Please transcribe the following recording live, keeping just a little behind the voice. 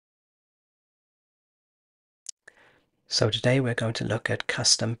So today we're going to look at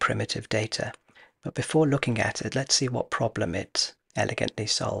custom primitive data. But before looking at it, let's see what problem it elegantly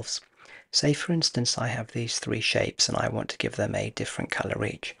solves. Say for instance I have these three shapes and I want to give them a different color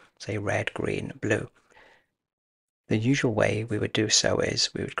each, say red, green, blue. The usual way we would do so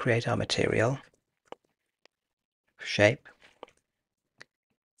is we would create our material, shape,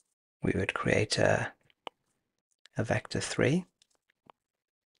 we would create a vector 3,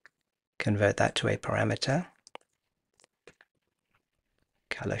 convert that to a parameter,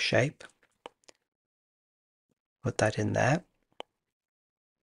 color shape, put that in there,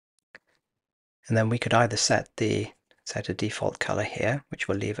 and then we could either set a default color here, which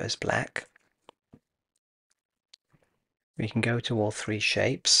will leave us black. We can go to all three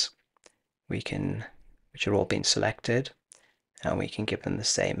shapes, which are all being selected, and we can give them the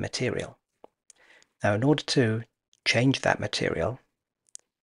same material. Now in order to change that material,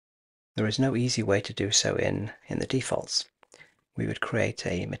 there is no easy way to do so in the defaults. We would create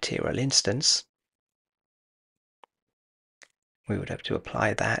a material instance. We would have to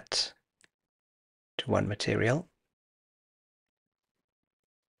apply that to one material,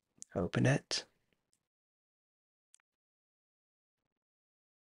 open it,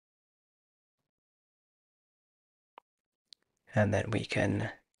 and then we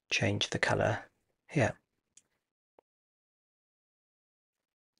can change the color here.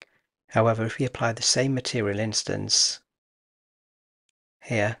 However, if we apply the same material instance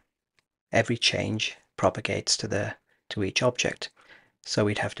here, every change propagates to each object. So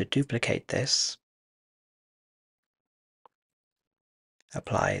we'd have to duplicate this,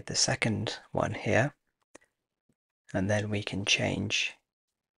 apply the second one here, and then we can change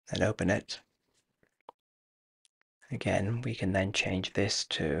and open it. Again, we can then change this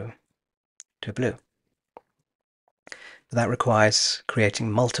to blue. That requires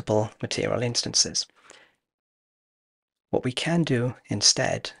creating multiple material instances. What we can do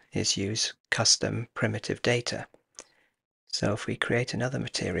instead is use custom primitive data. So if we create another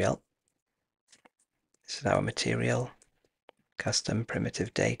material, this is our material, custom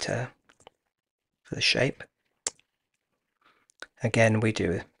primitive data for the shape. Again, we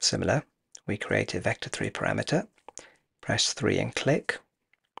do similar. We create a vector 3 parameter, press 3 and click.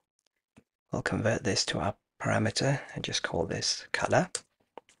 We'll convert this to our parameter and just call this color.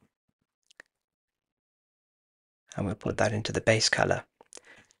 And we'll put that into the base color.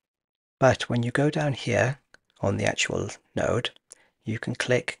 But when you go down here on the actual node, you can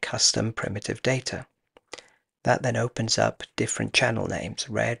click custom primitive data. That then opens up different channel names,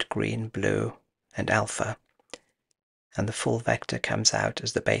 red, green, blue, and alpha. And the full vector comes out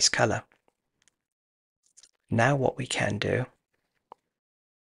as the base color. Now what we can do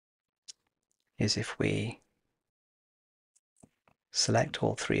is if we select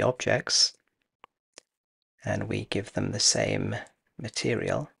all three objects and we give them the same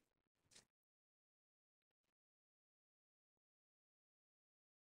material,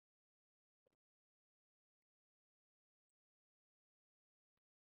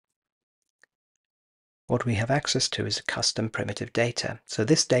 what we have access to is a custom primitive data. So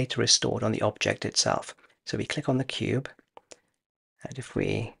this data is stored on the object itself. So we click on the cube, and if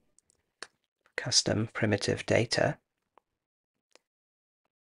we custom primitive data,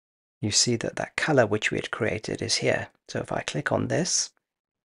 you see that that color which we had created is here. So if I click on this,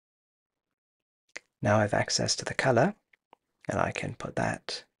 now I have access to the color, and I can put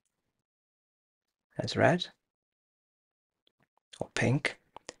that as red or pink,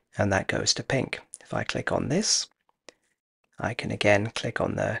 and that goes to pink. If I click on this, I can again click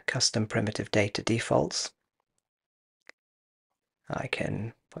on the custom primitive data defaults. I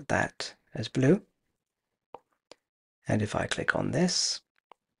can put that as blue. And if I click on this,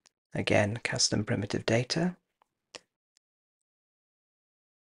 again, custom primitive data,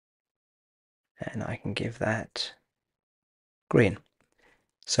 and I can give that green.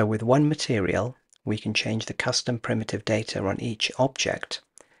 So with one material, we can change the custom primitive data on each object,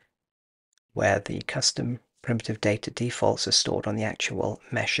 where the custom primitive data defaults are stored on the actual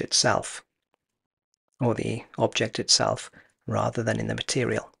mesh itself, or the object itself, rather than in the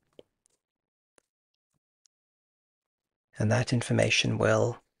material. And that information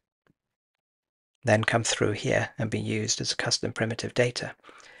will then come through here and be used as a custom primitive data.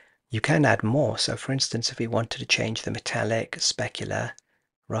 You can add more. So for instance, if we wanted to change the metallic, specular,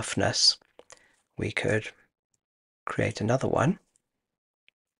 roughness, we could create another one,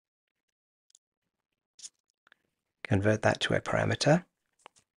 convert that to a parameter,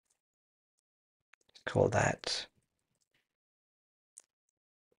 call that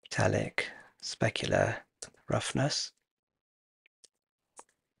metallic, specular, roughness.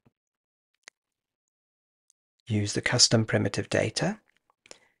 use the custom primitive data,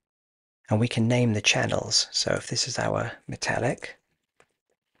 and we can name the channels. So if this is our metallic,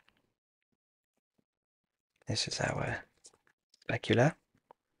 this is our specular,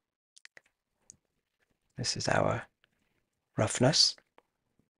 this is our roughness,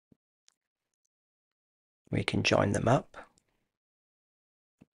 we can join them up.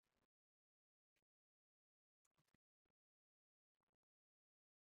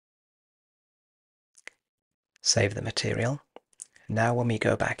 Save the material. Now when we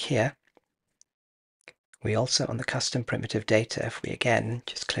go back here, we also, on the custom primitive data, if we again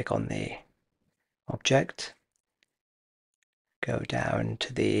just click on the object, go down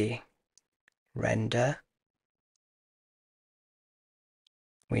to the render,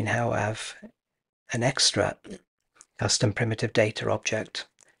 we now have an extra custom primitive data object.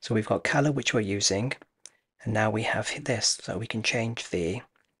 So we've got color, which we're using, and now we have this, so we can change the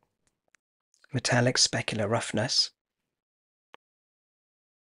metallic specular roughness.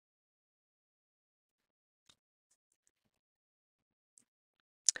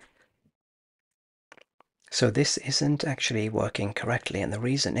 So this isn't actually working correctly, and the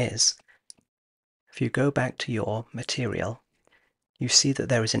reason is, if you go back to your material, you see that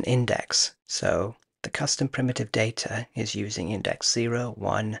there is an index. So the custom primitive data is using index 0,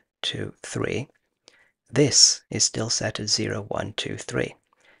 1, 2, 3. This is still set at 0, 1, 2, 3.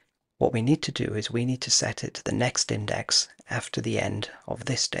 What we need to do is we need to set it to the next index after the end of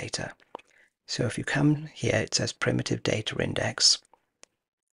this data. So if you come here, it says primitive data index.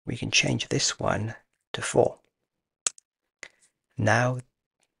 We can change this one to 4. Now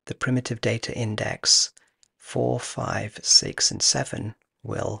the primitive data index 4, 5, 6, and 7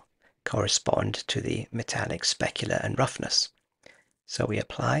 will correspond to the metallic, specular, and roughness. So we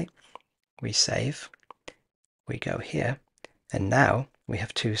apply, we save, we go here, and now we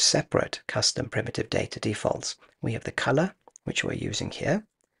have two separate custom primitive data defaults. We have the color, which we're using here,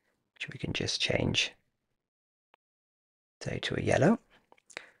 which we can just change, say, to a yellow,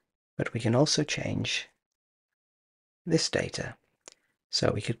 but we can also change this data.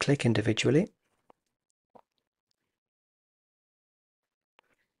 So we could click individually.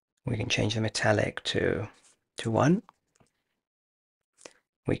 We can change the metallic to 1.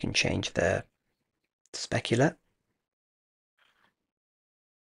 We can change the specular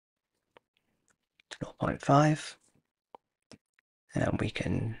to 0.5, and we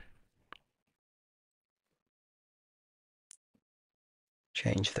can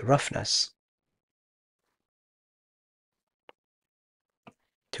change the roughness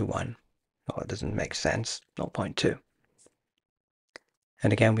to 1. Oh, it doesn't make sense, 0.2.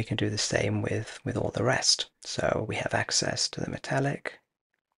 And again, we can do the same with all the rest. So we have access to the metallic,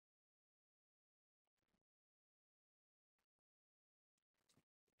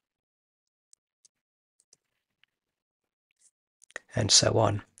 and so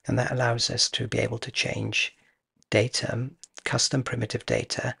on. And that allows us to be able to change data, custom primitive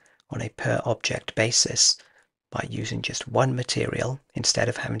data, on a per object basis by using just one material instead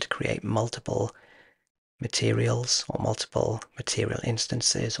of having to create multiple materials or multiple material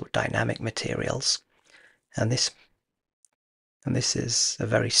instances or dynamic materials. And this is a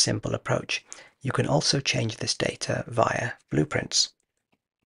very simple approach. You can also change this data via blueprints.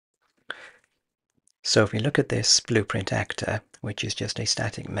 So if we look at this blueprint actor, which is just a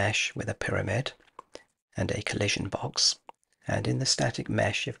static mesh with a pyramid and a collision box, and in the static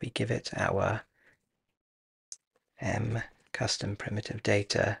mesh, if we give it our M custom primitive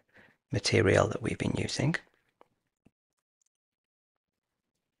data material that we've been using,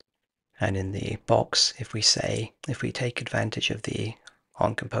 and in the box, if we take advantage of the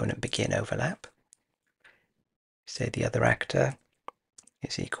onComponent begin overlap, say the other actor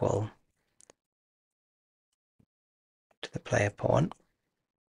is equal to the player pawn,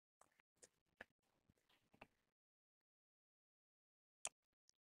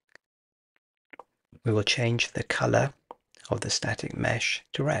 we will change the color of the static mesh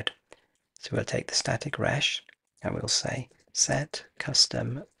to red. So we'll take the static mesh and we'll say set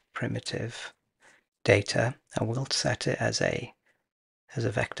custom primitive data, and we'll set it as a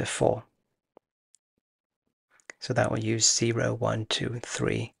vector 4. So that will use 0, 1, 2,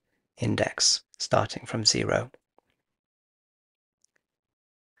 3 index, starting from 0.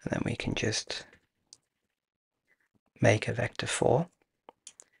 And then we can just make a vector 4,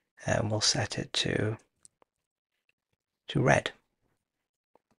 and we'll set it to red.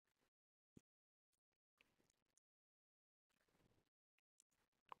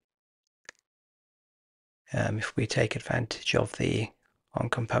 If we take advantage of the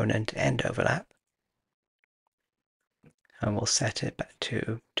onComponent end overlap, and we'll set it back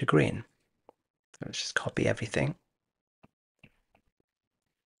to green. So let's just copy everything.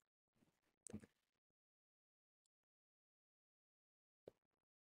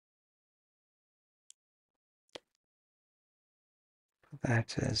 Put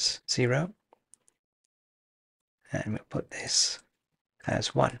that as 0. And we'll put this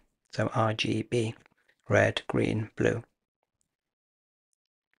as 1. So RGB, red, green, blue.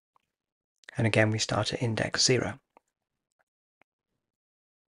 And again, we start at index 0.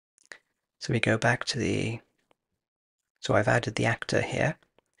 So we go back to the, so I've added the actor here.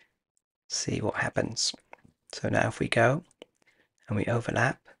 See what happens. So now if we go and we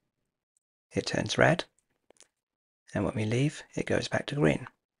overlap, it turns red. And when we leave, it goes back to green.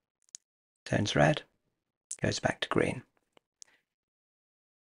 Turns red, goes back to green.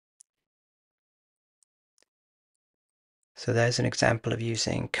 So there's an example of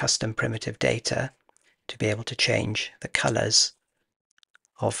using custom primitive data to be able to change the colors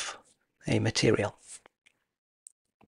of a material.